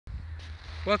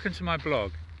Welcome to my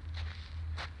blog.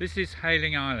 This is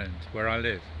Hayling Island, where I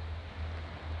live.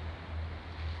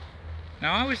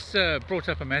 Now, I was brought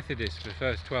up a Methodist for the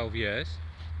first 12 years.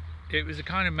 It was a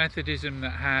kind of Methodism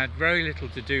that had very little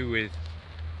to do with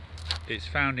its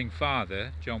founding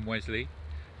father, John Wesley.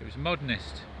 It was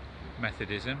modernist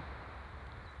Methodism,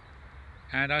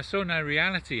 and I saw no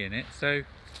reality in it, so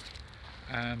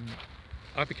I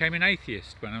became an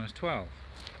atheist when I was 12.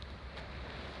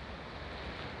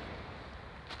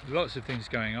 Lots of things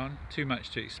going on, too much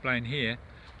to explain here,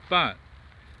 but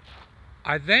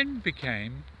I then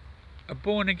became a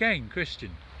born-again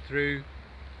Christian through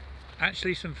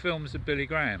actually some films of Billy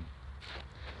Graham.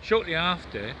 Shortly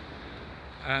after,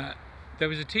 there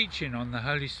was a teaching on the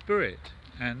Holy Spirit,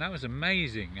 and that was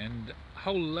amazing, and a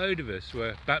whole load of us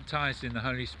were baptized in the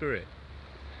Holy Spirit.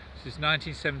 This is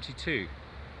 1972.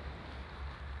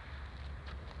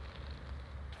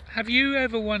 Have you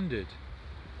ever wondered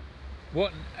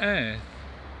what on earth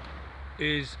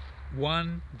is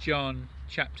 1 John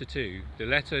chapter 2, the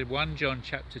letter 1 John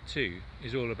chapter 2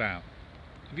 is all about?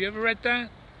 Have you ever read that?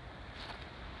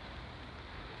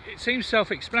 It seems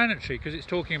self-explanatory because it's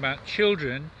talking about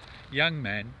children, young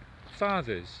men,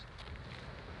 fathers.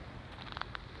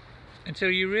 Until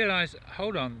you realise,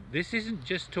 hold on, this isn't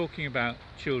just talking about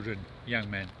children,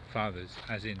 young men, fathers,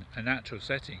 as in a natural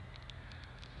setting.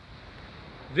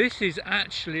 This is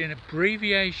actually an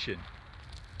abbreviation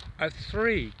of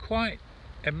 3 quite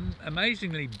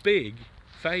amazingly big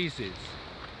phases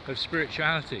of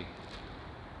spirituality.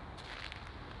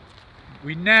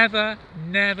 We never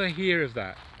hear of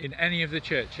that in any of the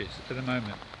churches at the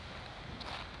moment.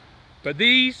 But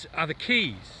these are the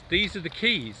keys. These are the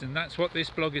keys, and that's what this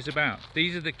blog is about.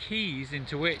 These are the keys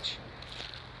into which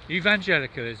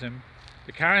evangelicalism,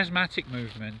 the charismatic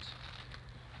movement,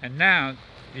 and now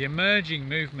the emerging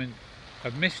movement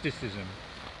of mysticism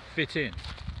fit in.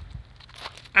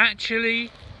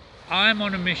 Actually, I'm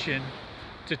on a mission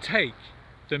to take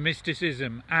the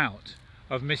mysticism out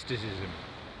of mysticism.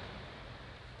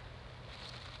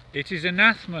 It is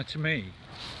anathema to me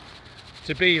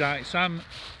to be like some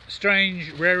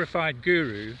strange rarefied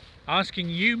guru asking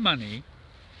you money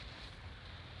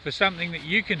for something that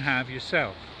you can have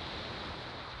yourself.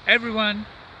 Everyone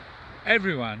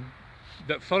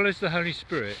that follows the Holy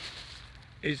Spirit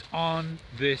is on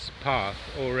this path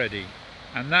already,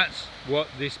 and that's what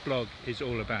this blog is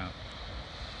all about.